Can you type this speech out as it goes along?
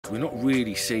we're not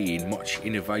really seeing much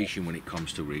innovation when it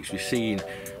comes to rigs. We're seeing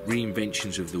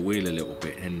reinventions of the wheel a little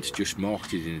bit and just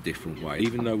marketed in a different way.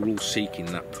 Even though we're all seeking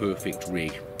that perfect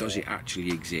rig, does it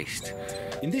actually exist?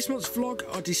 In this month's vlog,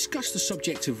 I discuss the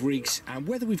subject of rigs and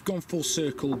whether we've gone full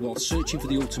circle while searching for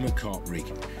the ultimate carp rig.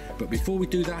 But before we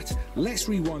do that, let's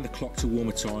rewind the clock to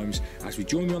warmer times as we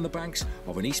join me on the banks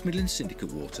of an East Midlands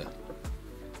syndicate water.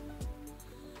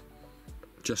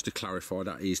 Just to clarify,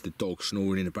 that is the dog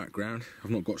snoring in the background. I've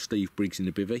not got Steve Briggs in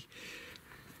the bivvy,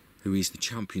 who is the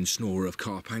champion snorer of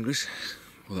carp anglers,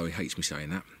 although he hates me saying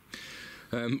that.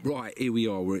 Right, here we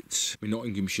are, we're at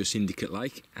Nottinghamshire Syndicate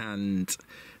Lake, and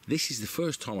this is the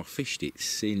first time I've fished it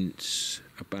since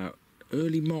about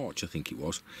early March, I think it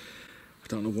was. I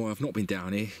don't know why I've not been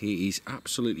down here. It is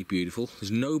absolutely beautiful.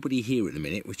 There's nobody here at the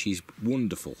minute, which is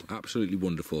wonderful, absolutely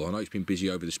wonderful. I know it's been busy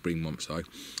over the spring months though.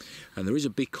 And there is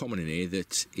a big common in here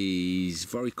that is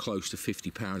very close to 50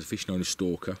 pounds, a fish known as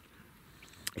Stalker.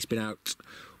 It's been out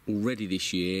already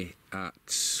this year at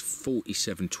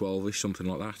 47.12ish, something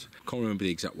like that. Can't remember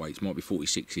the exact weight, it might be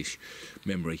 46ish.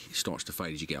 Memory starts to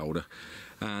fade as you get older.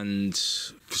 And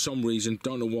for some reason,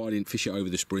 don't know why I didn't fish it over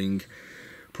the spring.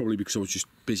 Probably because I was just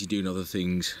busy doing other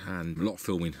things and a lot of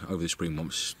filming over the spring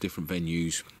months, different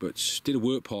venues. But did a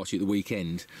work party at the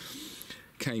weekend.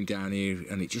 Came down here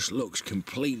and it just looks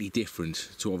completely different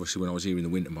to obviously when I was here in the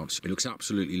winter months. It looks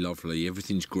absolutely lovely.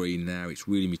 Everything's green now. It's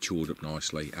really matured up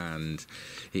nicely, and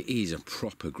it is a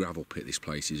proper gravel pit, this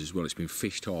place is as well. It's been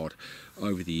fished hard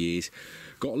over the years.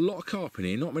 Got a lot of carp in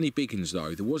here, not many big ones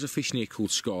though. There was a fish in here called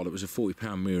Scaly. It was a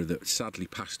 40-pound mirror that sadly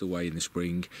passed away in the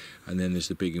spring, and then there's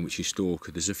the big one which is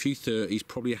Stalker. There's a few 30s,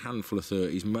 probably a handful of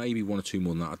 30s, maybe one or two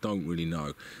more than that, I don't really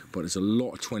know. But there's a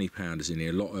lot of 20-pounders in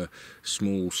here, a lot of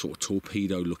small sort of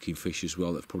torpedo looking fish as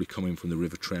well that have probably come in from the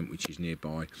River Trent, which is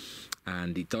nearby.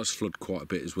 And it does flood quite a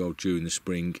bit as well during the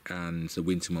spring and the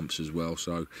winter months as well,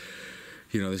 so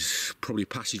you know, there's probably a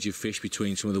passage of fish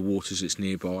between some of the waters that's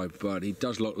nearby, but it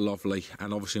does look lovely.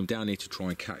 And obviously I'm down here to try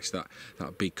and catch that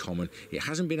big common. It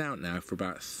hasn't been out now for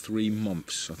about 3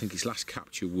 months. I think its last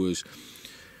capture was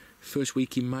first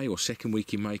week in May or second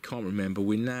week in May, can't remember.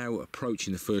 We're now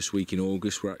approaching the first week in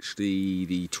August. We're actually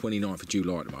the 29th of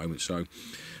July at the moment, so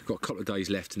got a couple of days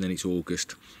left and then it's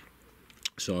August.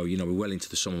 So, you know, we're well into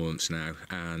the summer months now,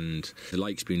 and the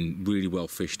lake's been really well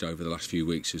fished over the last few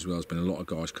weeks as well. There's been a lot of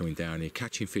guys coming down here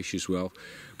catching fish as well,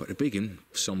 but the big one,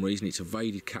 for some reason, it's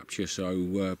evaded capture,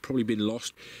 so probably been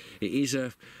lost. It is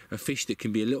a fish that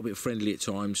can be a little bit friendly at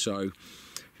times, so you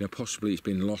know, possibly it's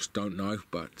been lost, don't know,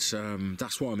 but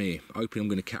that's why I'm here, hoping I'm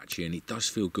going to catch it, and it does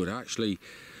feel good. I actually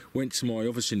went to my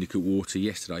other syndicate water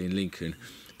yesterday in Lincoln,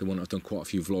 the one I've done quite a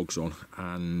few vlogs on,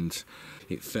 and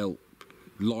it felt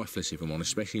lifeless, if I'm honest,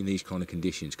 especially in these kind of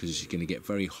conditions, because it's going to get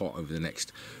very hot over the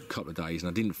next couple of days, and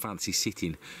I didn't fancy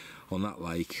sitting on that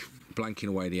lake blanking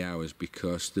away the hours,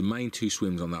 because the main 2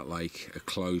 swims on that lake are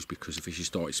closed because the fish have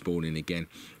started spawning again.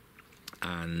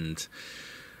 And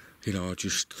you know, I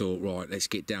just thought, right, let's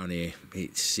get down here.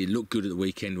 It looked good at the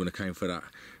weekend when I came for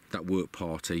that work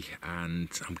party, and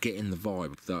I'm getting the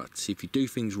vibe that if you do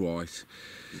things right,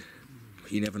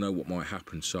 you never know what might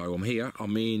happen. So I'm here,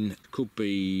 I'm in, could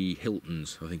be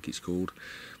Hilton's, I think it's called,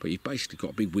 but you've basically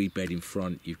got a big weed bed in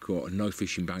front, you've got a no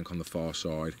fishing bank on the far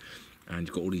side, and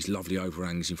you've got all these lovely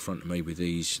overhangs in front of me with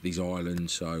these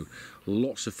islands, so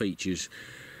lots of features.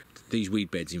 These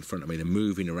weed beds in front of me, they're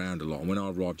moving around a lot, and when I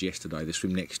arrived yesterday, the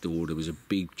swim next door, there was a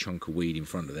big chunk of weed in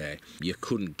front of there. You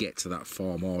couldn't get to that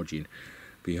far margin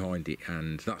behind it,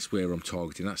 and that's where I'm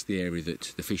targeting. That's the area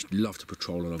that the fish love to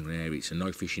patrol along there. It's a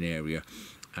no fishing area,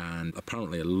 and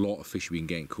apparently a lot of fish have been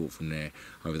getting caught from there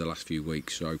over the last few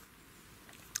weeks. So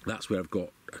that's where I've got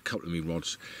a couple of my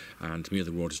rods, and my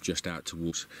other rod is just out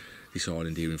towards this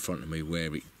island here in front of me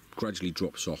where it gradually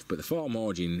drops off. But the far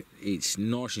margin, it's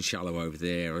nice and shallow over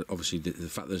there. Obviously the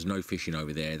fact there's no fishing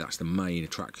over there, that's the main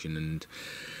attraction, and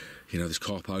you know, there's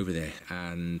carp over there,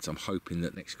 and I'm hoping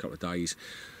that next couple of days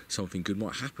something good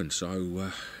might happen.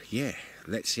 So yeah,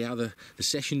 let's see how the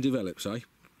session develops, eh?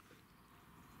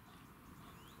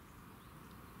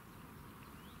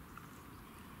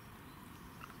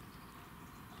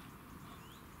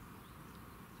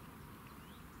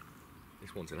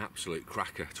 This one's an absolute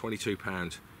cracker, 22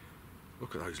 pounds.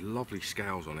 Look at those lovely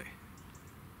scales on it.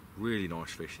 Really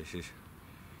nice fish this is.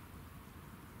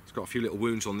 It's got a few little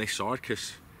wounds on this side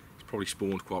because it's probably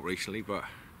spawned quite recently, but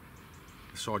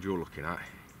the side you're looking at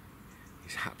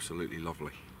is absolutely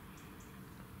lovely.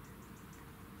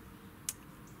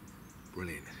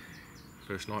 Brilliant.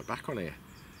 First night back on here,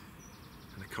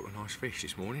 and a couple of nice fish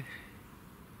this morning.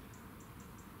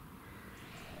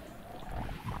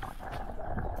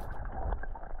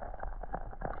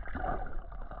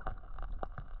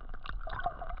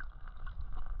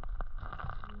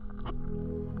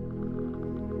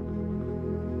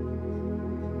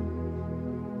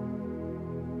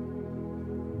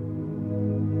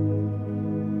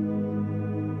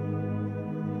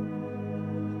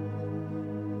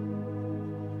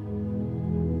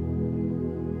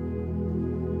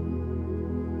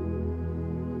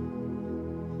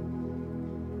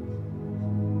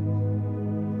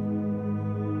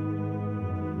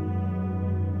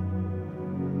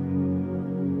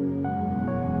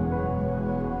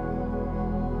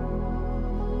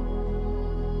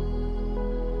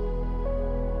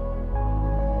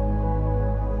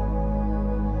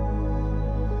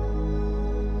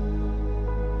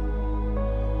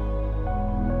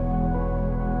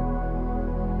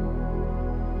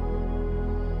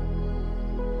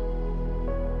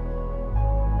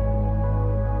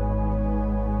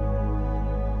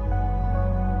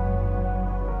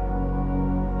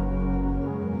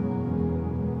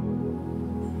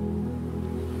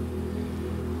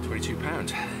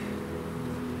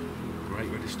 and great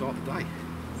way to start the day.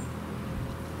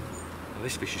 Now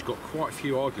this fish has got quite a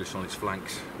few Argulus on its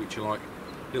flanks, which are like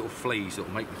little fleas that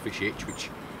will make the fish itch, which is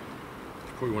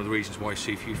probably one of the reasons why you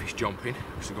see a few fish jumping,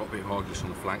 because they've got a bit of Argulus on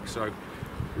the flank. So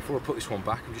before I put this one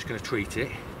back, I'm just going to treat it.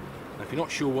 Now, if you're not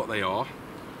sure what they are,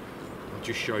 I'll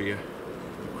just show you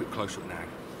a quick close-up now.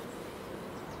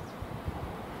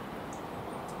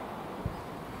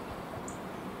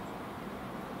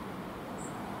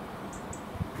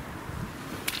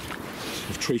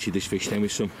 I've treated this fish then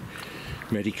with some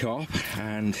Medicarp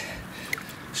and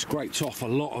scraped off a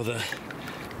lot of the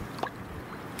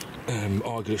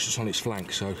Argulus that's on its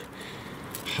flank, so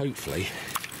hopefully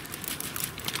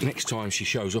next time she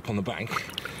shows up on the bank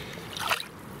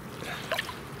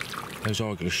those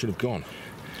Argulus should have gone.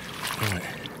 Right,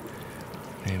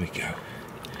 there we go.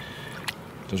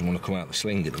 Doesn't want to come out the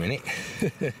sling at the minute.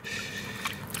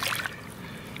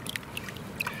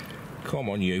 Come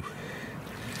on you,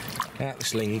 out the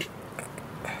sling.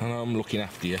 I know I'm looking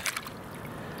after you,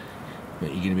 but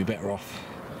you're going to be better off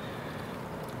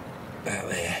out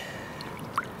there.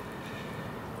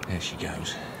 There she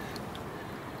goes.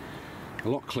 A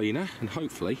lot cleaner and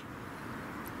hopefully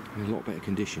in a lot better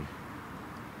condition.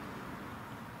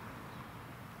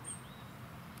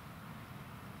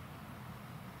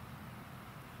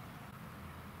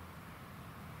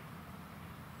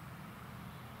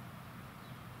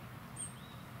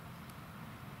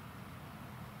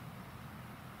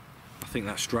 I think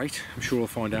that's straight. I'm sure I'll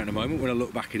find out in a moment when I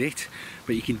look back at it,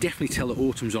 but you can definitely tell that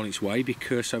autumn's on its way,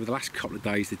 because over the last couple of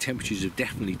days the temperatures have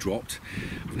definitely dropped.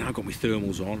 I've now got my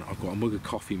thermals on, I've got a mug of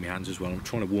coffee in my hands as well. I'm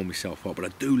trying to warm myself up, but I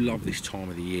do love this time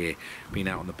of the year, being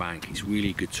out on the bank. It's really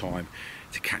a good time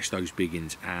to catch those big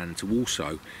uns and to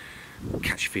also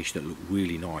catch fish that look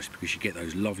really nice, because you get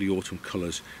those lovely autumn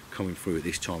colours coming through at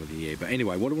this time of the year. But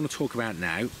anyway, what I want to talk about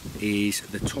now is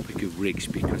the topic of rigs,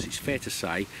 because it's fair to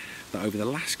say that over the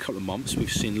last couple of months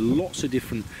we've seen lots of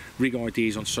different rig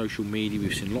ideas on social media.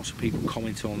 We've seen lots of people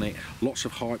comment on it, lots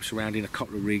of hype surrounding a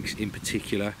couple of rigs in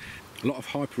particular. A lot of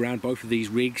hype around both of these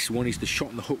rigs. One is the shot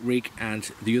and the hook rig, and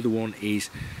the other one is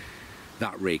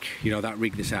that rig, you know, that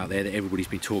rig that's out there that everybody's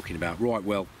been talking about. Right,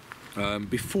 well,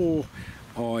 before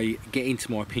I get into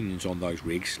my opinions on those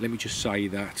rigs, let me just say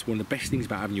that one of the best things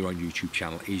about having your own YouTube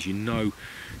channel is you know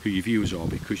who your viewers are,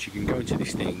 because you can go into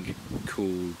this thing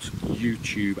called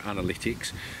YouTube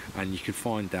Analytics and you can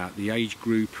find out the age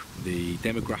group, the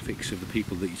demographics of the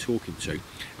people that you're talking to.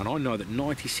 And I know that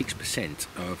 96%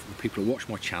 of the people who watch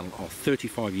my channel are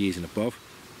 35 years and above.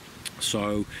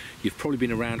 So you've probably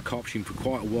been around carp fishing for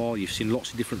quite a while. You've seen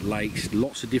lots of different lakes,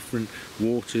 lots of different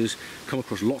waters, come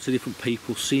across lots of different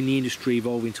people, seen the industry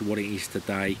evolve into what it is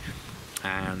today.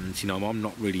 And you know, I'm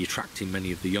not really attracting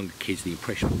many of the younger kids, the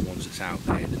impressionable ones that's out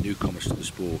there, the newcomers to the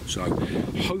sport. So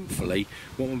hopefully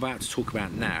what I'm about to talk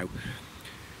about now,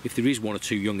 if there is one or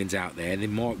two young'uns out there, they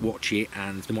might watch it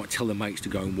and they might tell their mates to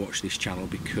go and watch this channel,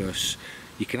 because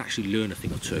you can actually learn a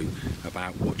thing or two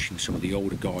about watching some of the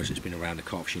older guys that's been around the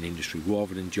carp fishing industry,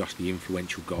 rather than just the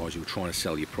influential guys who are trying to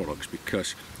sell your products.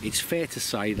 Because it's fair to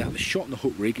say that the shot and the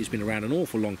hook rig has been around an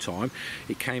awful long time.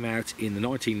 It came out in the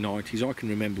 1990s. I can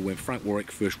remember when Frank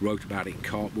Warwick first wrote about it in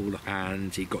Carpboard,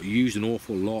 and it got used an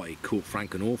awful lot. It caught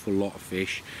Frank an awful lot of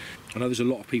fish. I know there's a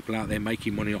lot of people out there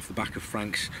making money off the back of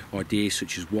Frank's ideas,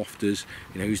 such as Wafters.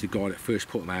 You know, he's the guy that first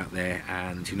put them out there,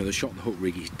 and you know, the shot and the hook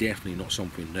rig is definitely not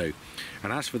something new.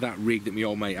 And as for that rig that my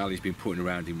old mate Ali's been putting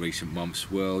around in recent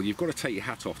months, well, you've got to take your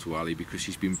hat off to Ali, because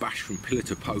he's been bashed from pillar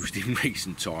to post in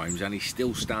recent times and he's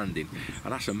still standing,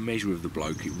 and that's a measure of the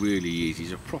bloke. It really is.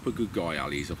 He's a proper good guy,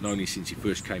 Ali. I've known him since he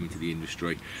first came into the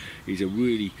industry. He's a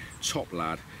really top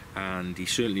lad, and he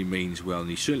certainly means well, and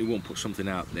he certainly won't put something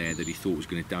out there that he thought was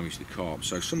going to damage the carp.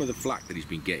 So some of the flack that he's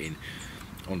been getting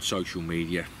on social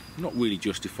media, not really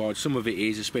justified. Some of it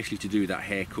is, especially to do with that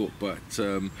haircut, but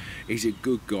he's a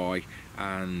good guy,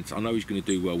 and I know he's going to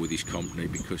do well with his company,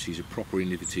 because he's a proper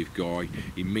innovative guy.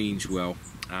 He means well,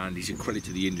 and he's a credit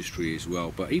to the industry as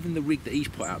well. But even the rig that he's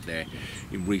put out there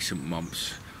in recent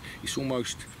months, it's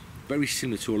almost very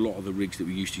similar to a lot of the rigs that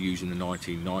we used to use in the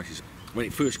 1990s. When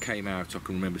it first came out, I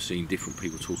can remember seeing different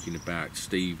people talking about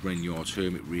Steve Renyard's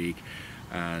Hermit rig,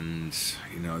 and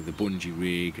you know, the bungee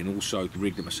rig, and also the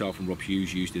rig that myself and Rob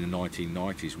Hughes used in the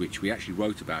 1990s, which we actually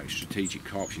wrote about in Strategic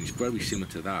Carp Fishing. It's very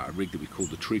similar to that, a rig that we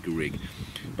called the Trigga rig.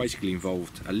 Basically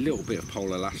involved a little bit of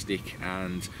pole elastic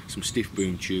and some stiff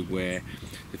boom tube, where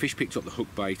the fish picked up the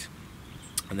hook bait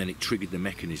and then it triggered the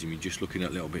mechanism. You're just looking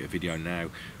at a little bit of video now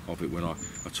of it when I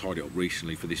tied it up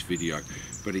recently for this video.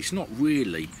 But it's not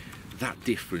really that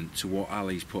different to what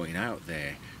Ali's putting out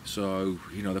there. So,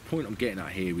 you know, the point I'm getting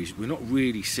at here is we're not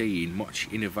really seeing much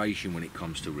innovation when it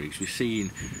comes to rigs. We're seeing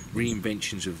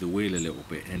reinventions of the wheel a little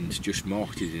bit and just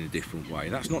marketed in a different way.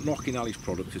 That's not knocking Ali's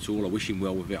product at all. I wish him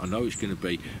well with it. I know it's going to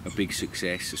be a big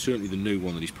success. Certainly the new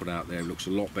one that he's put out there looks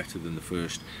a lot better than the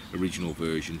first original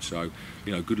version. So,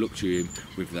 you know, good luck to him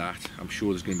with that. I'm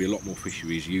sure there's going to be a lot more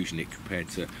fisheries using it compared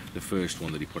to the first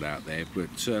one that he put out there.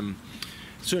 But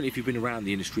certainly if you've been around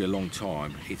the industry a long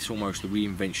time, it's almost the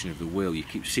reinvention of the wheel. You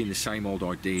keep seeing the same old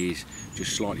ideas,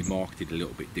 just slightly marketed a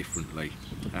little bit differently.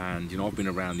 And, you know, I've been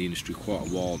around the industry quite a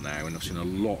while now, and I've seen a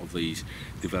lot of these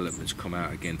developments come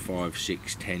out again 5,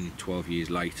 6, 10, 12 years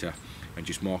later, and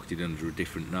just marketed under a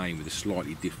different name with a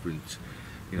slightly different,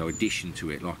 you know, addition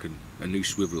to it, like a new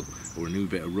swivel or a new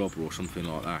bit of rubber or something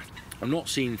like that. I'm not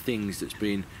seeing things that's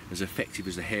been as effective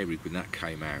as the hair rig when that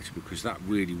came out, because that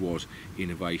really was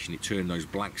innovation. It turned those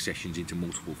blank sessions into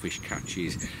multiple fish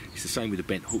catches. It's the same with the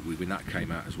bent hook rig when that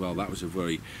came out as well. That was a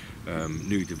very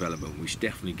new development, which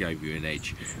definitely gave you an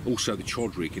edge. Also the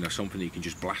chod rig, you know, something that you can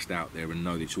just blast out there and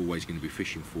know that it's always going to be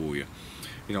fishing for you.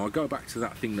 You know, I go back to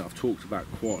that thing that I've talked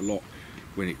about quite a lot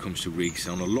when it comes to rigs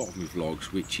on a lot of my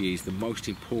vlogs, which is the most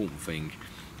important thing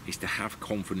is to have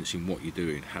confidence in what you're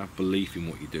doing, have belief in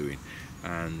what you're doing.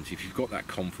 And if you've got that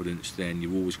confidence, then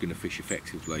you're always going to fish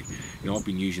effectively. You know, I've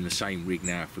been using the same rig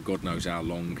now for God knows how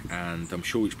long, and I'm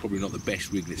sure it's probably not the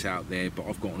best rig that's out there, but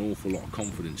I've got an awful lot of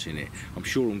confidence in it. I'm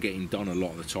sure I'm getting done a lot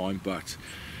of the time, but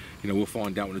you know, we'll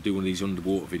find out when I do one of these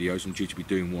underwater videos. I'm due to be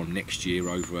doing one next year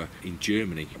over in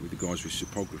Germany with the guys with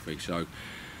Topography. So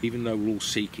even though we're all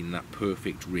seeking that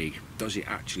perfect rig, does it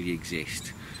actually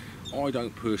exist? I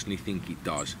don't personally think it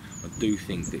does. I do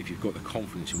think that if you've got the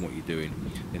confidence in what you're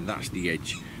doing, then that's the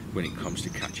edge when it comes to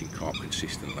catching carp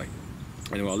consistently.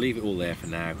 Anyway, I'll leave it all there for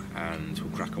now, and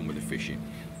we'll crack on with the fishing.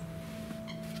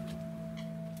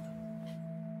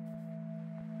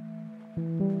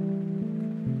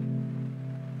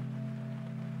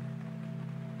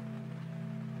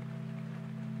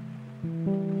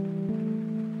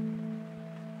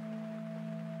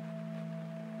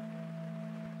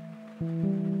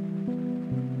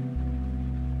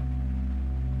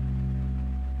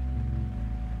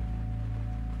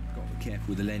 Careful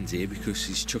with the lens here because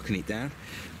he's chucking it down,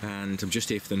 and I'm just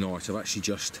here for the night. I've actually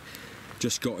just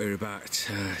got here about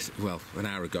well, an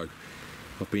hour ago.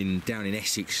 I've been down in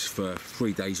Essex for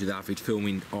 3 days with Avid,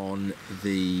 filming on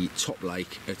the top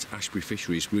lake at Ashbury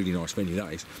Fisheries. Really nice venue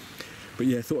that is. But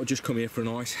yeah, I thought I'd just come here for a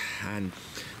night, and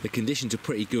the conditions are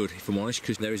pretty good, if I'm honest,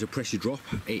 because there is a pressure drop.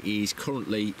 It is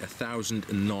currently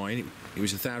 1,009. It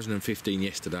was 1,015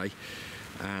 yesterday.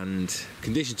 And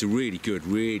conditions are really good,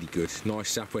 really good. Nice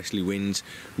southwesterly winds,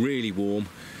 really warm,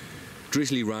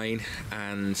 drizzly rain,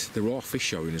 and there are fish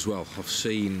showing as well. I've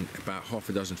seen about half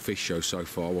a dozen fish show so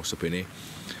far whilst I've been here.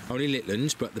 Only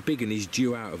littlands, but the big one is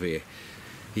due out of here.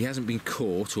 He hasn't been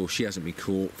caught, or she hasn't been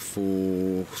caught,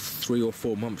 for 3 or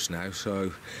 4 months now,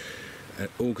 so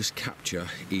August capture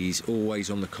is always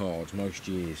on the cards most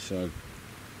years. So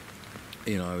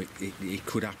you know, it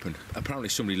could happen. Apparently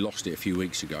somebody lost it a few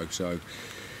weeks ago, so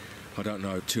I don't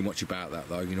know too much about that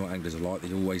though. You know what anglers are like,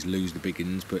 they always lose the big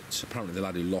uns, but apparently the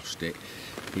lad who lost it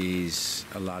is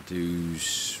a lad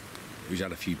who's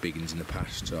had a few big uns in the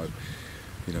past, so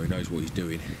you know, he knows what he's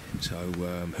doing. So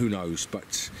who knows,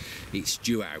 but it's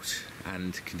due out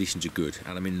and conditions are good,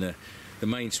 and I'm in the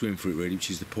main swim for it really,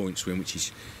 which is the point swim, which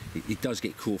is, it does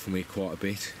get caught from here quite a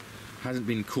bit. Hasn't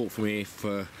been caught from here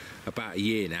for about a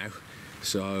year now,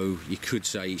 so you could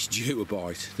say it's due a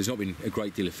bite. There's not been a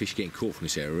great deal of fish getting caught from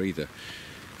this area either,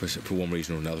 for one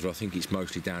reason or another. I think it's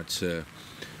mostly down to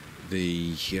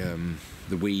the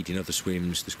weed in other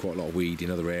swims. There's quite a lot of weed in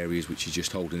other areas, which is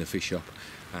just holding the fish up,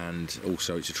 and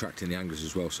also it's attracting the anglers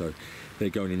as well, so they're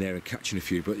going in there and catching a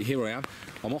few. But here I am.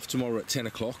 I'm off tomorrow at 10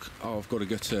 o'clock. I've got to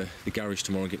go to the garage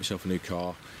tomorrow and get myself a new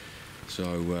car,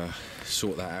 so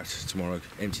sort that out tomorrow,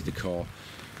 empty the car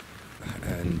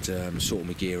and sort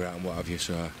my gear out and what have you.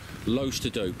 So loads to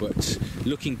do, but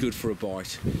looking good for a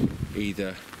bite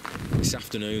either this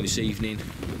afternoon, this evening,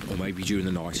 or maybe during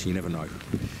the night. You never know.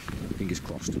 Fingers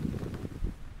crossed.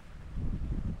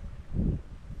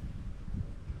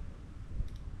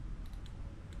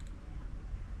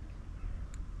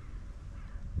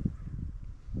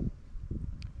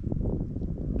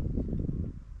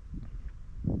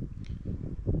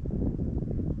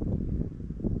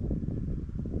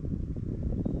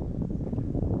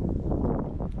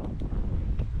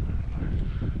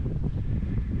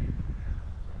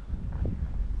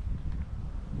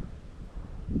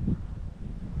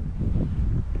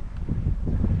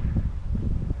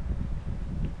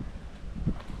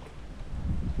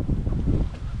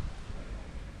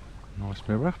 glass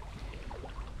mirror,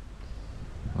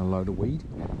 a load of weed.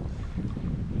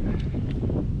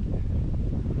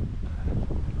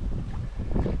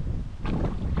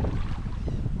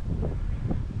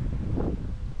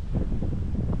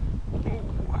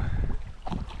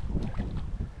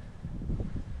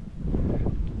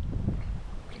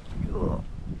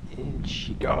 In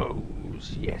she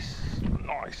goes. Yes,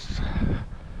 nice,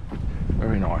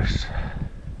 very nice.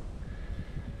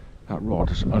 That rod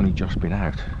has only just been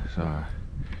out, so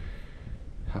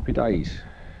happy days.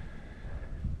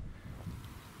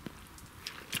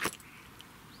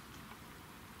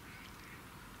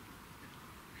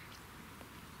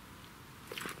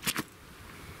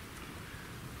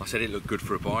 I said it looked good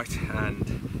for a bite,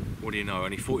 and what do you know,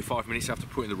 only 45 minutes after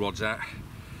putting the rods out,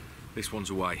 this one's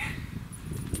away.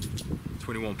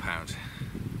 £21.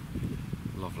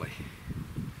 Lovely.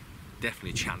 Definitely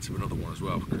a chance of another one as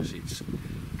well, because it's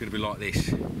going to be like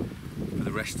this for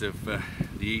the rest of the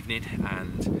evening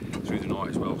and through the night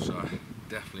as well, so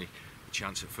definitely a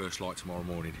chance at first light tomorrow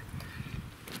morning.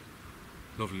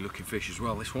 Lovely looking fish as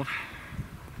well, this one.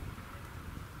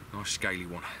 Nice scaly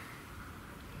one.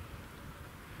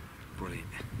 Brilliant.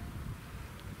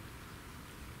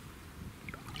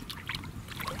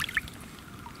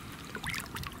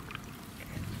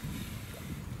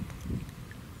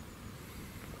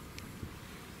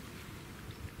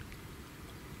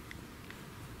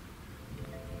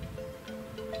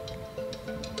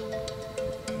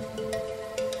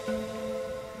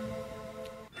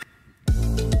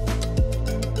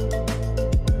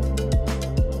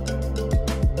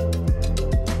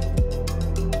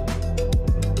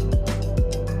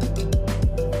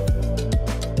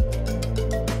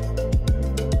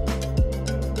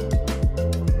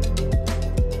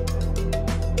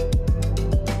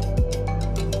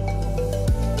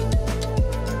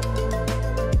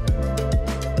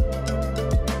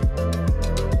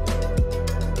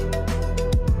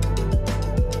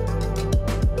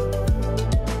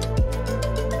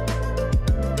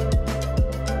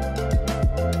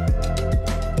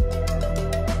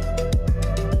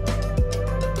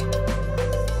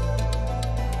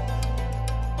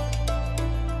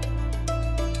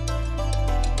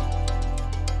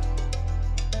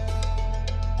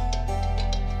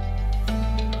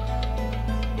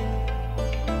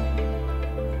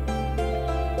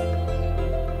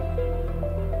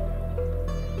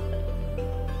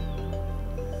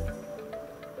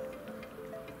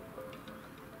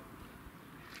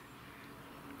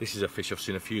 This is a fish I've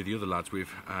seen a few of the other lads with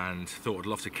and thought I'd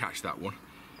love to catch that one.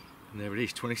 And there it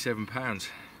is, £27.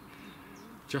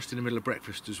 Just in the middle of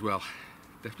breakfast as well.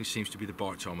 Definitely seems to be the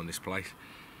bite time on this place.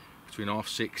 Between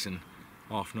 6:30 and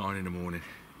 9:30 in the morning.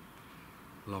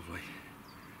 Lovely.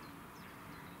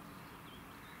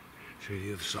 Show you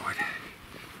the other side.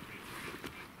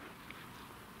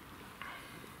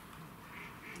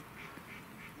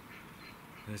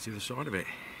 There's the other side of it.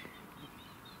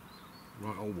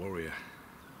 Right old warrior.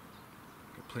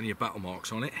 Got plenty of battle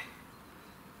marks on it.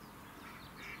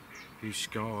 A few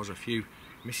scars, a few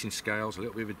missing scales, a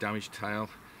little bit of a damaged tail,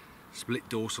 split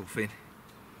dorsal fin.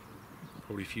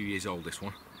 Probably a few years old, this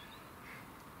one.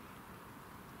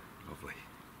 Lovely.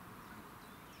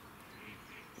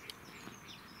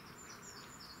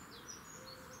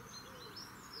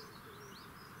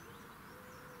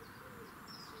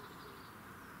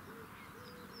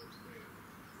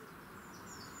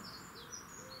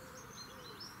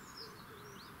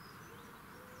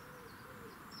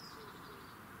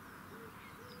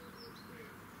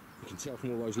 You can tell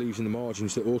from all those leaves in the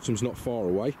margins that autumn's not far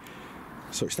away.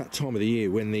 So it's that time of the year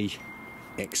when the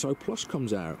Exo Plus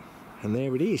comes out. And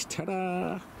there it is,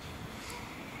 ta-da!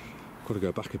 Got to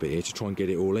go back a bit here to try and get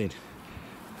it all in.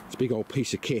 It's a big old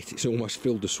piece of kit, it's almost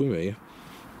filled the swim here.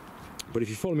 But if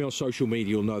you follow me on social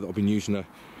media, you'll know that I've been using a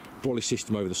brolly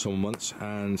system over the summer months,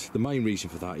 and the main reason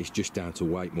for that is just down to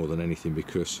weight more than anything,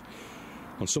 because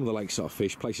on some of the lakes that I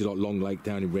fish, places like Long Lake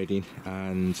down in Reading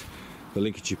and the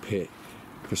Lincolnshire Pit,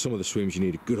 for some of the swims you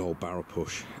need a good old barrel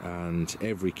push, and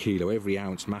every kilo, every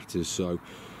ounce matters. So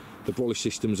the brolly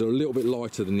systems are a little bit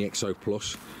lighter than the Exo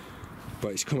Plus,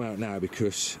 but it's come out now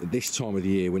because at this time of the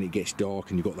year when it gets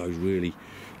dark and you've got those really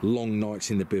long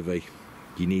nights in the bivvy,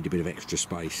 you need a bit of extra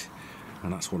space,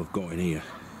 and that's what I've got in here.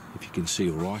 If you can see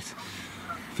all right,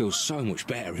 feels so much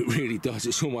better, it really does.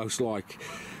 It's almost like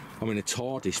I'm in a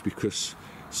TARDIS, because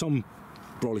some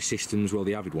brolly systems, well,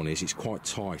 the Avid one is, it's quite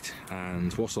tight,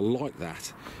 and whilst I like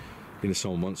that in the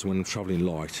summer months when I'm travelling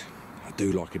light, I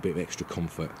do like a bit of extra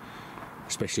comfort,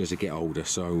 especially as I get older.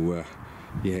 So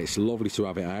yeah, it's lovely to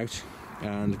have it out,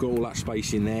 and I've got all that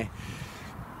space in there.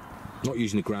 Not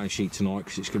using the ground sheet tonight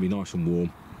because it's going to be nice and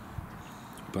warm,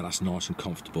 but that's nice and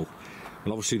comfortable.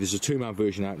 Well, obviously there's a 2-man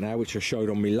version out now, which I showed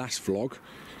on my last vlog,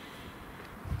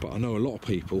 but I know a lot of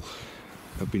people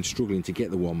have been struggling to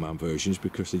get the 1-man versions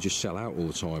because they just sell out all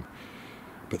the time.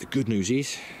 But the good news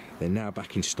is they're now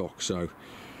back in stock, so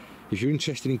if you're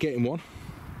interested in getting one,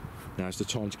 now's the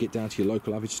time to get down to your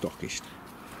local Avid stockist.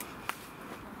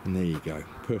 And there you go,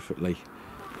 perfectly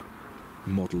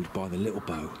modelled by the little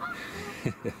bow.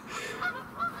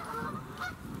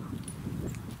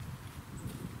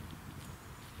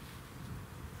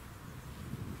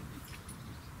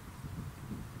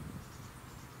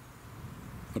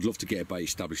 I'd love to get a bait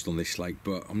established on this lake,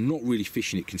 but I'm not really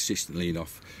fishing it consistently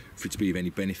enough for it to be of any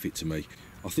benefit to me.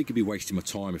 I think it'd be wasting my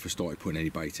time if I started putting any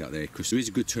bait out there, because there is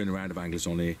a good turnaround of anglers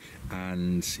on here,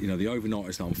 and you know, the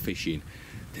overnighters that I'm fishing,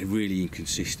 they're really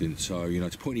inconsistent. So you know,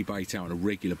 to put any bait out on a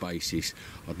regular basis,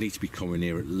 I'd need to be coming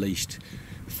here at least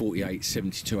 48,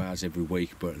 72 hours every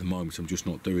week, but at the moment I'm just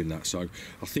not doing that, so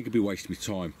I think it'd be wasting my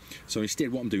time. So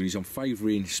instead what I'm doing is I'm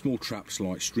favouring small traps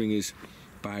like stringers,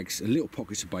 bags and little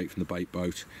pockets of bait from the bait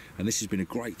boat, and this has been a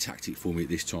great tactic for me at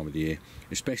this time of the year,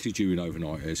 especially during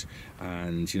overnighters.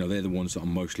 And you know, they're the ones that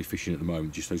I'm mostly fishing at the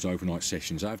moment, just those overnight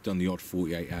sessions. I've done the odd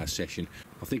 48-hour session.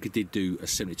 I think I did do a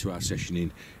 72-hour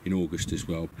session in August as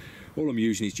well. All I'm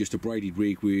using is just a braided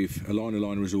rig with a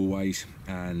liner as always,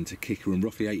 and a kicker and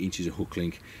roughly 8 inches of hook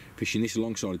link, fishing this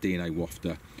alongside a DNA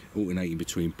wafter, alternating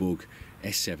between bug,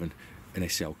 S7 and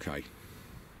SLK.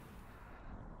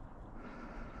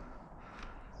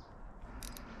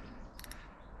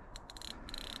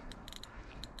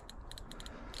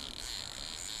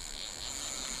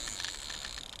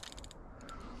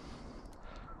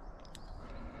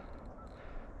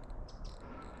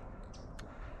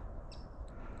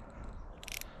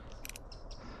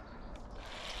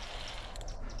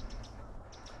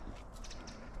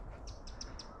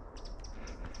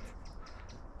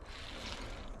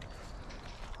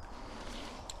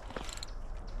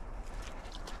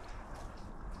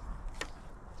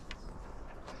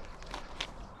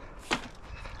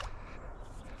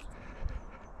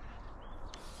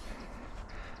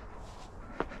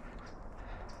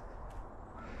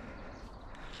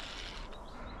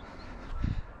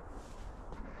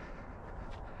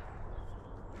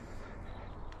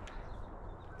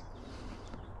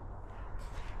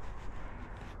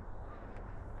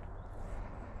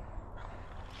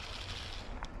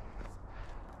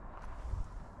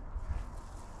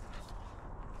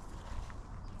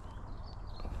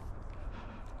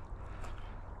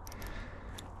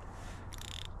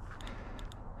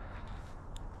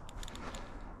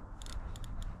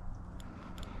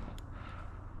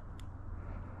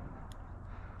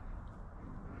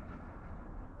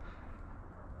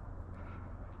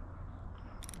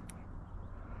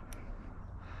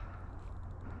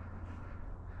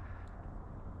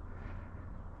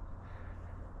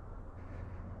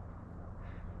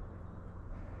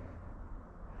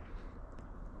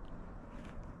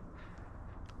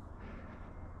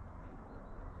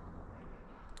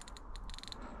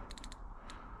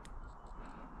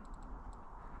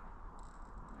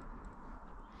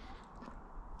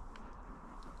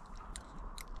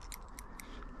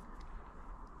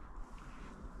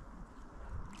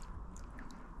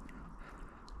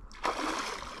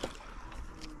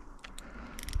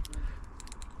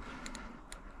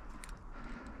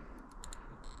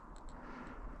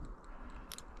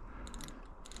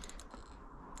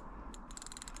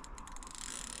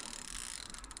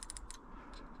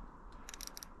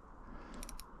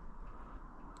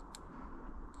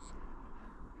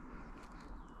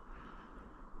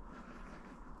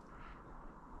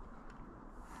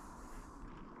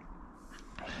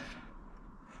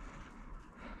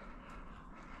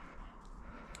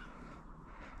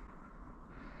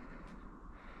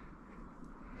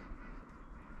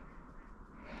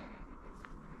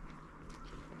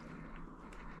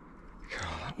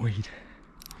 Weed.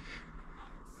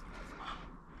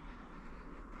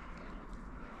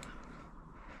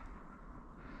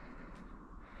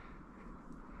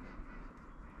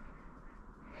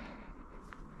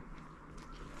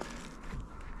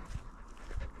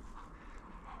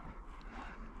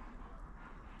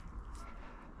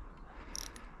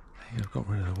 I think I've got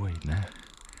rid of the weed now.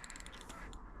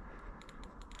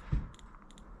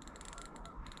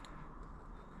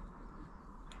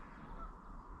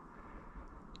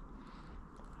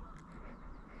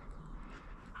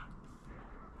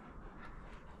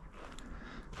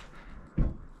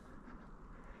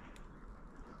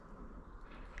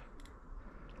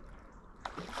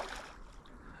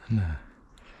 No,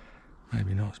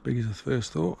 maybe not as big as I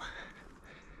first thought.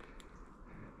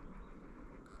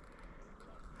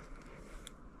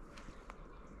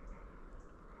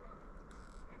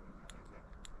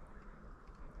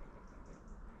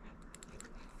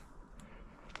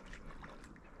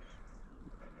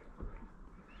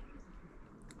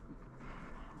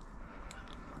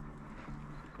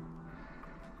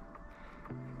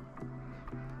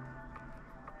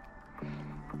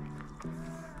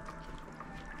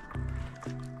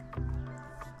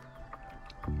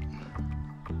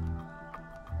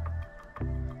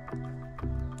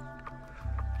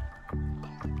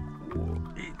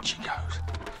 she goes.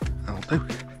 That'll do.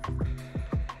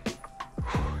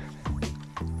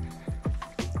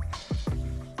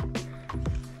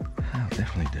 That'll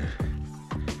definitely do.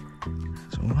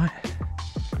 That's alright.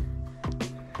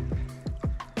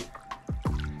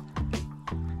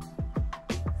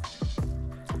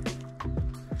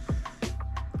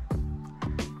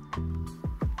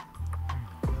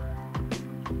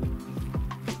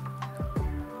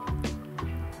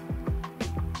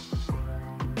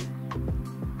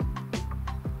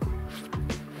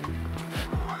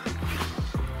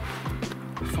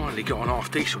 Finally got an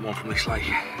half decent one from this lake.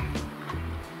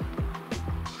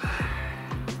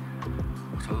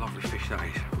 What a lovely fish that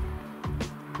is.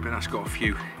 But that's got a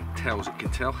few tails it can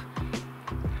tell.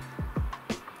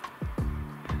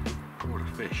 What a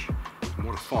fish, and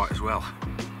what a fight as well.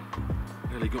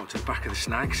 Nearly got to the back of the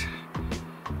snags.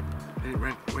 Then it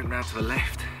went round to the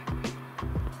left.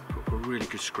 Put up a really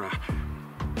good scrap.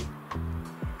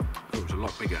 Thought it was a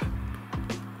lot bigger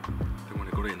than when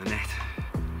I got it in the net.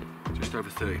 Just over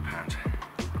 30 pounds.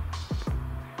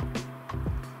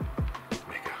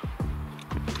 Mega.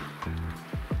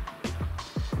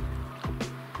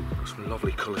 Got some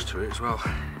lovely colours to it as well.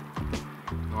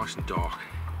 Nice and dark.